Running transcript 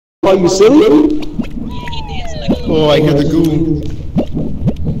call you silly? Yeah, he danced like a little. Oh, I hear the goo.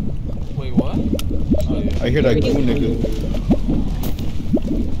 Wait, what? Oh, yeah. I hear that goo nigga.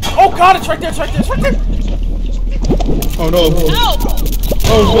 Oh god, it's right there, it's right there, it's right there! Oh no. Ow!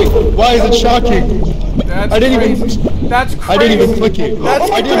 Oh wait, why is it shocking? That's I didn't crazy. even. That's crazy. I didn't even click it. That's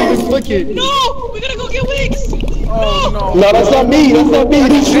I didn't even click it. No! We gotta go get wigs! Oh no. No, that's not me. That's not me.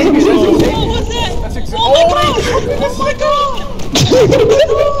 Oh, what's that? That's exactly. Oh my god! Oh my god! Oh my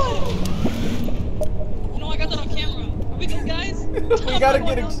god! No, I got that on camera. Are we good, guys? We gotta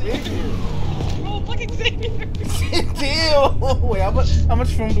get Xavier. Bro, fucking Xavier. Deal. Wait, how much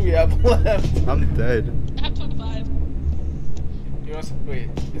film do we have left? I'm dead. I have 25. You want to, wait,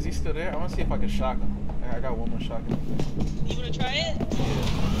 is he still there? I want to see if I can shock him. I got one more shotgun. You wanna try it?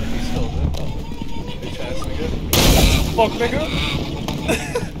 Yeah, if he's still there. Bitch ass nigga. Fuck nigga.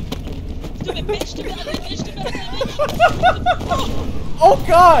 Stupid bitch, stupid ugly bitch, stupid ugly bitch. Oh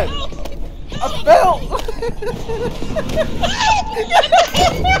god! I fell!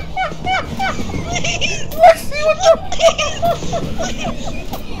 Let's see what the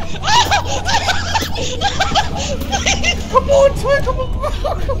Come on, twin, come on!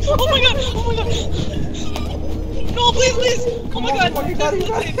 Oh my god, oh my god! No, please, please! Oh my god! You got it, you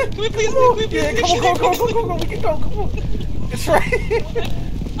got it. Can we please leave? Can we please Yeah, leave? come on, we can go, come on. It's right.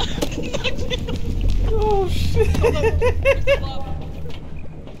 Oh shit. Hold up.